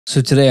So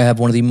today I have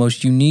one of the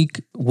most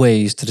unique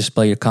ways to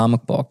display your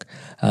comic book.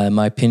 In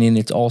my opinion,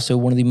 it's also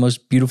one of the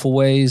most beautiful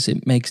ways.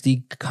 It makes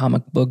the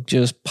comic book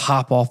just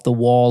pop off the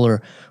wall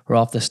or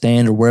off the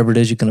stand or wherever it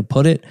is you're going to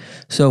put it.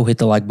 So hit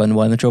the like button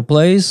while the intro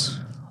plays.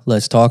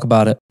 Let's talk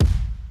about it.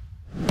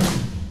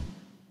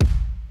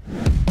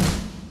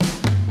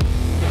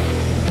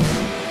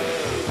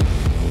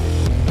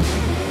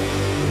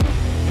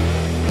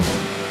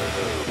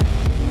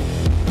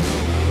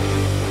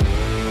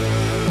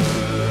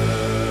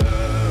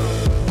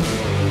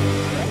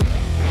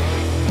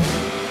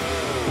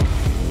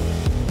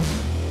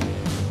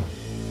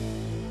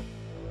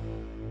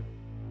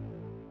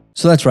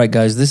 So that's right,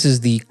 guys. This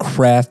is the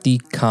Crafti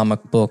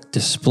comic book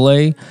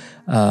display.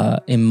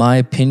 In my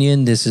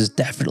opinion, this is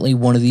definitely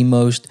one of the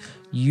most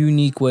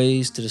unique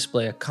ways to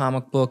display a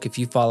comic book. If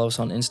you follow us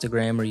on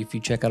Instagram or if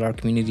you check out our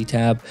community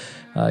tab,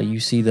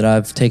 you see that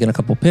I've taken a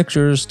couple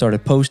pictures,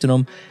 started posting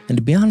them. And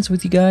to be honest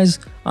with you guys,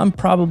 I'm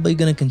probably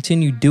going to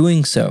continue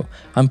doing so.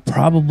 I'm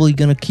probably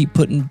going to keep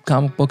putting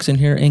comic books in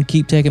here and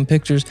keep taking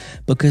pictures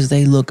because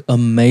they look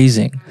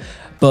amazing.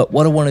 But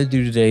what I want to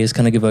do today is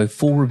kind of give a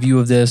full review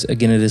of this.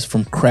 Again, it is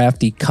from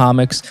Crafti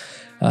Comics.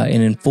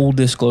 And in full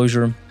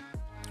disclosure,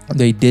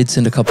 they did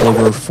send a couple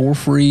over for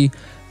free.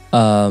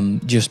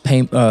 Just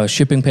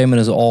shipping payment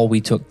is all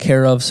we took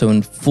care of. So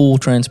in full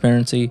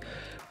transparency.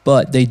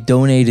 But they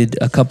donated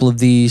a couple of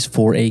these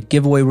for a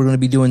giveaway we're going to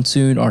be doing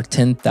soon. Our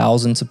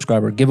 10,000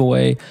 subscriber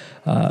giveaway.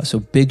 So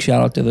big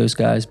shout out to those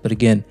guys. But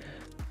again,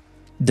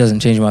 doesn't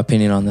change my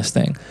opinion on this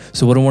thing.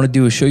 So what I want to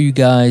do is show you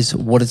guys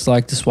what it's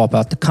like to swap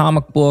out the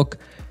comic book.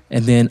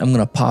 And then I'm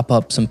going to pop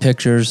up some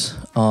pictures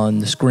on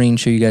the screen,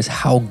 show you guys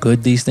how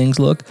good these things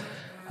look.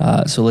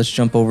 So let's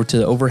jump over to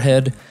the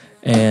overhead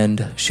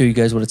and show you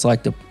guys what it's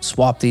like to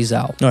swap these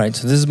out. All right,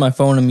 so this is my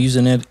phone. I'm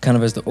using it kind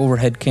of as the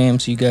overhead cam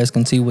so you guys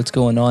can see what's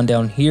going on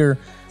down here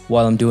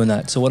while I'm doing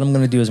that. So what I'm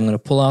going to do is I'm going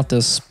to pull out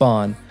this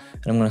spawn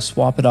and I'm going to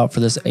swap it out for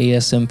this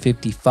ASM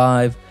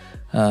 55.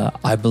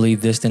 I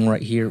believe this thing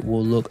right here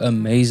will look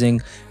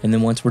amazing. And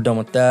then once we're done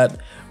with that,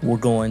 we're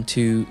going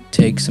to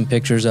take some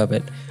pictures of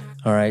it.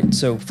 All right,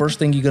 so first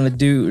thing you're going to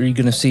do, or you're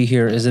going to see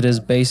here, is it is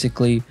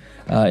basically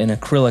an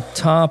acrylic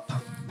top,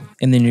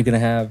 and then you're going to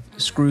have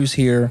screws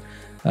here.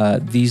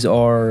 These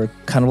are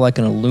kind of like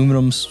an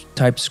aluminum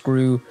type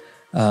screw,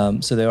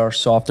 so they are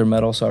softer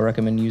metal, so I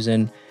recommend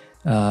using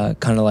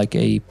kind of like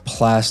a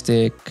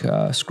plastic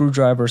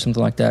screwdriver or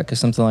something like that, because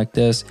something like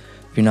this,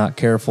 if you're not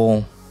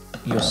careful,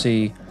 you'll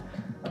see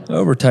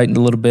over tightened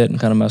a little bit and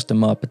kind of messed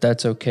them up, but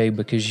that's okay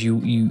because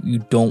you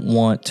don't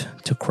want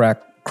to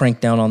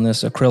crank down on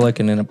this acrylic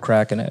and end up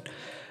cracking it.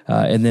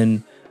 And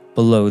then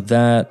below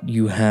that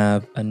you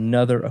have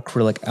another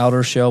acrylic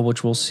outer shell,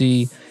 which we'll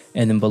see,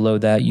 and then below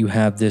that you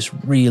have this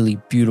really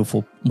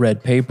beautiful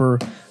red paper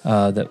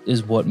that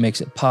is what makes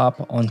it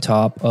pop on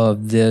top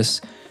of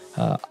this.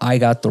 I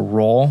got the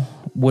raw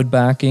wood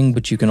backing,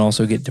 but you can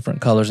also get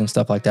different colors and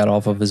stuff like that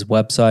off of his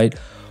website,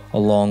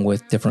 along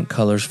with different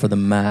colors for the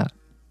mat.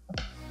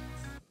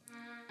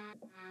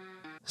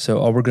 So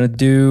all we're going to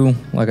do,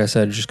 like I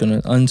said, just going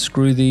to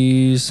unscrew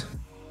these.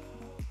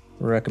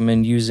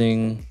 Recommend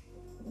using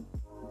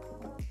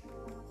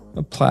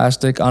a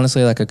plastic.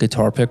 Honestly, like a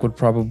guitar pick would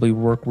probably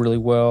work really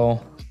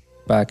well.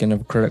 Back end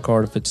of a credit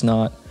card if it's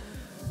not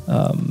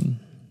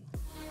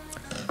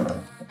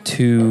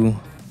too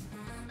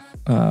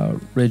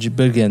rigid.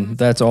 But again,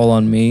 that's all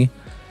on me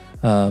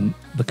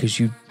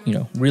because you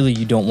really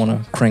you don't want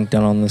to crank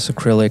down on this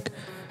acrylic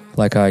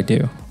like I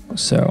do.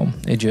 So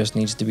it just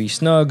needs to be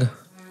snug.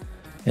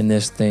 And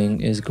this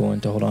thing is going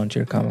to hold on to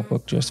your comic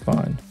book just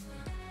fine.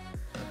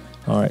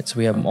 All right, so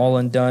we have them all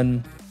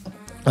undone.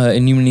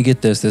 And when you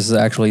get this is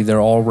actually,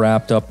 they're all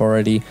wrapped up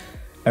already.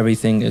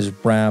 Everything is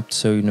wrapped,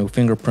 so no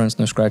fingerprints,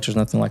 no scratches,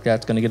 nothing like that.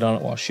 It's going to get on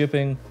it while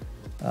shipping.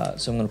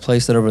 So I'm going to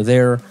place that over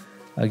there.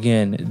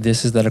 Again,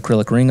 this is that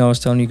acrylic ring I was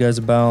telling you guys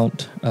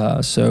about.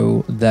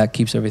 So that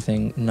keeps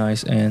everything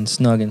nice and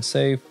snug and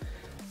safe.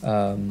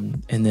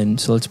 And then,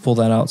 so let's pull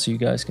that out so you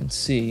guys can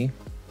see.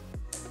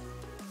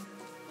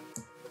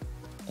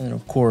 And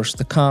of course,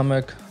 the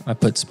comic. I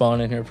put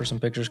Spawn in here for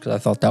some pictures because I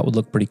thought that would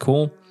look pretty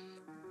cool.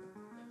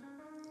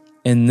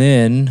 And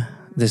then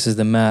this is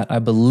the mat. I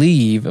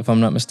believe, if I'm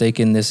not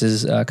mistaken, this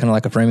is kind of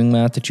like a framing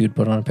mat that you'd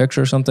put on a picture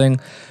or something.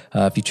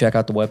 If you check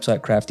out the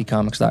website,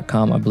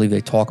 crafticomics.com, I believe they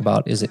talk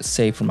about, is it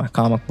safe for my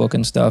comic book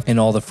and stuff? And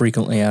all the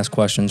frequently asked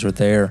questions are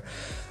there.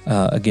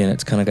 Again,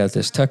 it's kind of got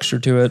this texture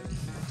to it.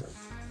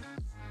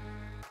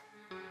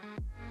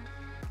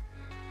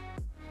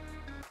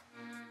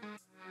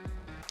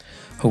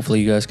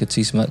 Hopefully you guys could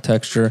see some of that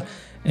texture.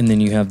 And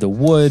then you have the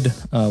wood,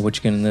 which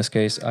again, in this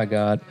case, I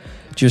got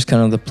just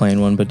kind of the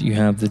plain one, but you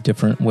have the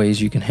different ways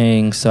you can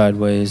hang,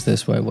 sideways,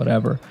 this way,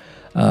 whatever.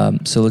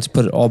 So let's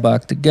put it all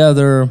back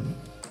together.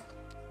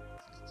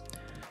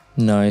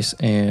 Nice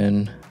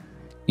and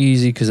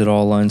easy because it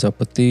all lines up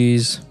with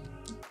these.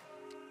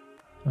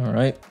 All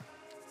right.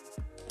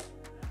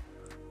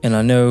 And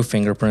I know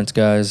fingerprints,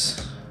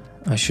 guys.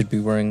 I should be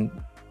wearing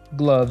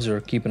gloves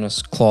or keeping a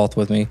cloth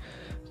with me.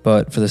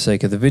 But for the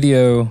sake of the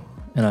video,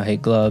 and I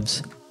hate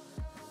gloves,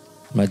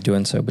 I'm not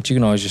doing so, but you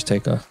can always just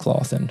take a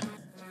cloth and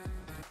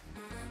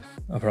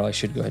I probably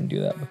should go ahead and do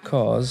that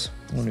because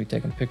I'm going to be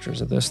taking pictures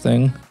of this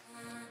thing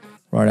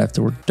right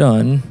after we're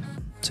done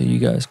so you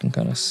guys can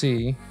kind of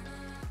see.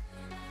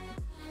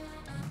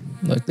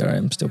 Look, there I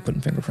am still putting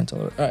fingerprints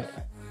all over. All right.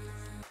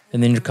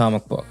 And then your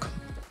comic book.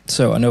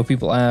 So I know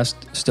people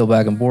asked, still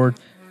bag and board?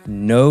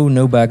 No,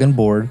 no bag and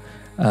board.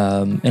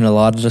 And a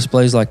lot of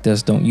displays like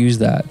this don't use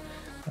that.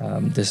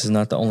 This is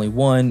not the only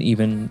one.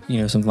 Even,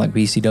 you know, something like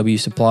BCW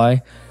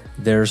Supply,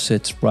 theirs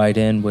sits right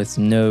in with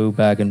no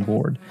bag and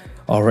board.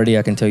 Already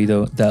I can tell you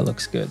though, that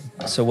looks good.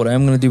 So what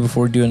I'm going to do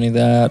before we do any of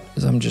that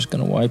is I'm just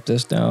going to wipe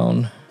this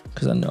down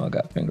because I know I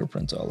got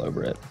fingerprints all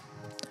over it.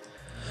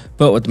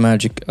 But with the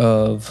magic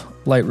of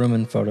Lightroom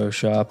and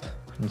Photoshop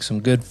and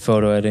some good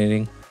photo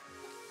editing,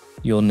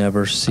 you'll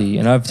never see.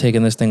 And I've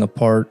taken this thing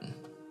apart,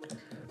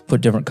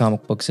 put different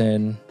comic books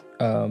in,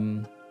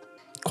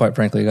 quite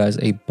frankly, guys,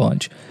 a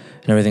bunch.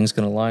 And everything's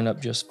going to line up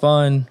just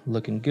fine,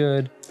 looking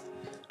good.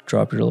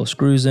 Drop your little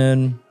screws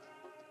in.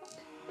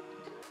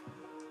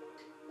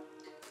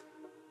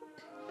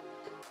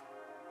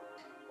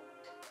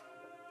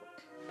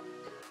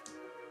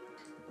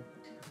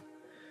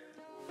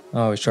 I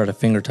always try to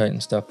finger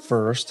tighten stuff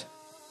first.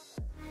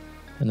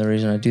 And the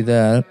reason I do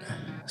that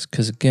is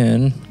because,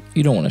 again,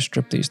 you don't want to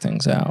strip these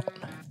things out.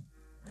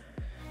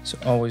 So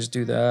always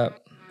do that.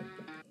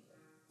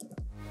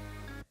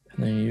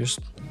 And then you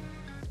just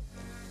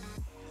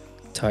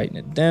tighten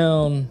it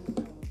down.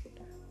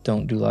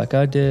 Don't do like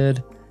I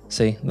did.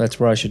 See, that's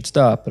where I should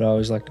stop, but I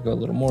always like to go a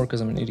little more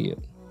because I'm an idiot.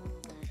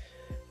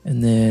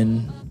 And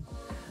then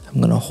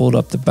I'm going to hold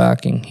up the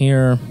backing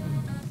here.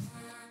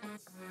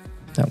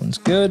 That one's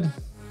good.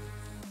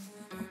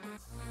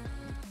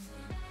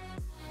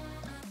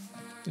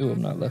 Ooh,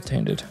 I'm not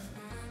left-handed.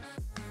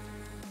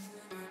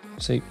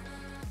 See,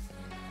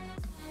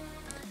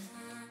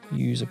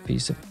 use a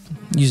plastic.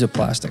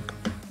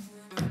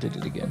 I did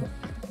it again.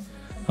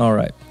 All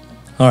right.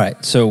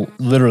 So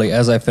literally,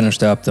 as I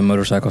finished up, the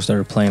motorcycle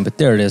started playing. But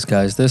there it is,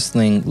 guys. This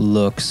thing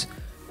looks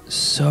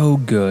so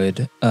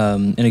good.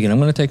 And again, I'm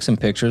going to take some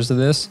pictures of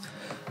this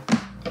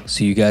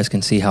so you guys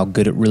can see how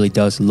good it really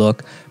does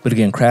look. But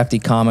again,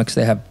 Crafti Comics,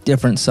 they have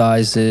different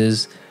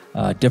sizes,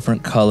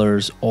 different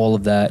colors, all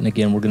of that. And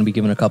again, we're going to be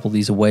giving a couple of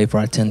these away for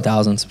our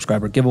 10,000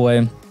 subscriber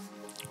giveaway.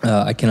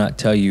 I cannot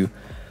tell you,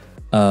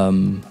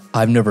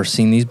 I've never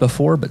seen these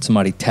before, but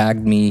somebody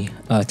tagged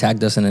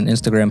us in an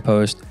Instagram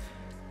post.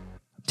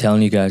 I'm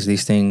telling you guys,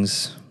 these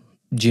things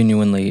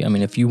genuinely, I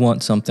mean, if you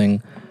want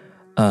something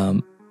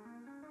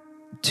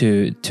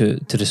to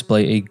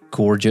display a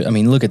gorgeous, I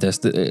mean, look at this.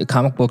 The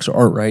comic books are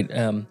art, right?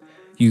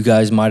 You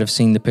guys might have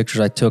seen the pictures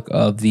I took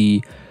of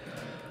the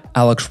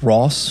Alex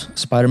Ross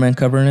Spider-Man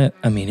cover in it.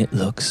 I mean, it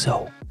looks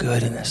so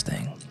good in this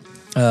thing.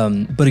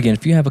 But again,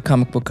 if you have a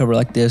comic book cover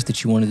like this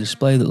that you want to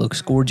display that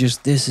looks gorgeous,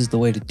 this is the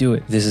way to do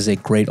it. This is a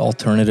great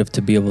alternative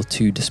to be able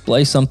to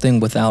display something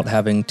without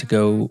having to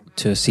go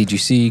to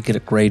CGC, get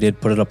it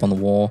graded, put it up on the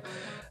wall.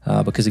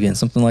 Because again,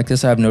 something like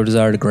this, I have no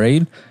desire to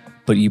grade,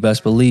 but you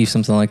best believe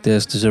something like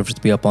this deserves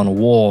to be up on a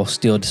wall,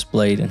 still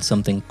displayed in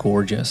something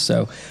gorgeous.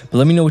 So, but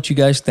let me know what you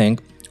guys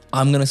think.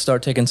 I'm going to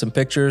start taking some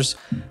pictures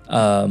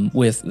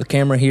with the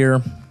camera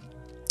here.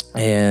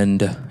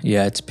 And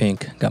yeah, it's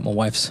pink. Got my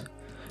wife's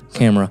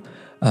camera.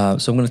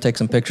 So I'm going to take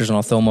some pictures and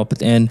I'll throw them up at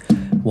the end.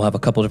 We'll have a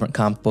couple different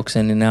comic books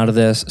in and out of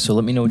this. So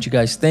let me know what you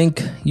guys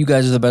think. You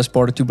guys are the best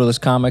part of Two Brothers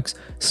Comics.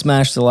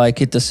 Smash the like,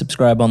 hit the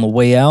subscribe on the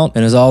way out.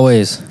 And as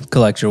always,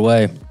 collect your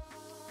way.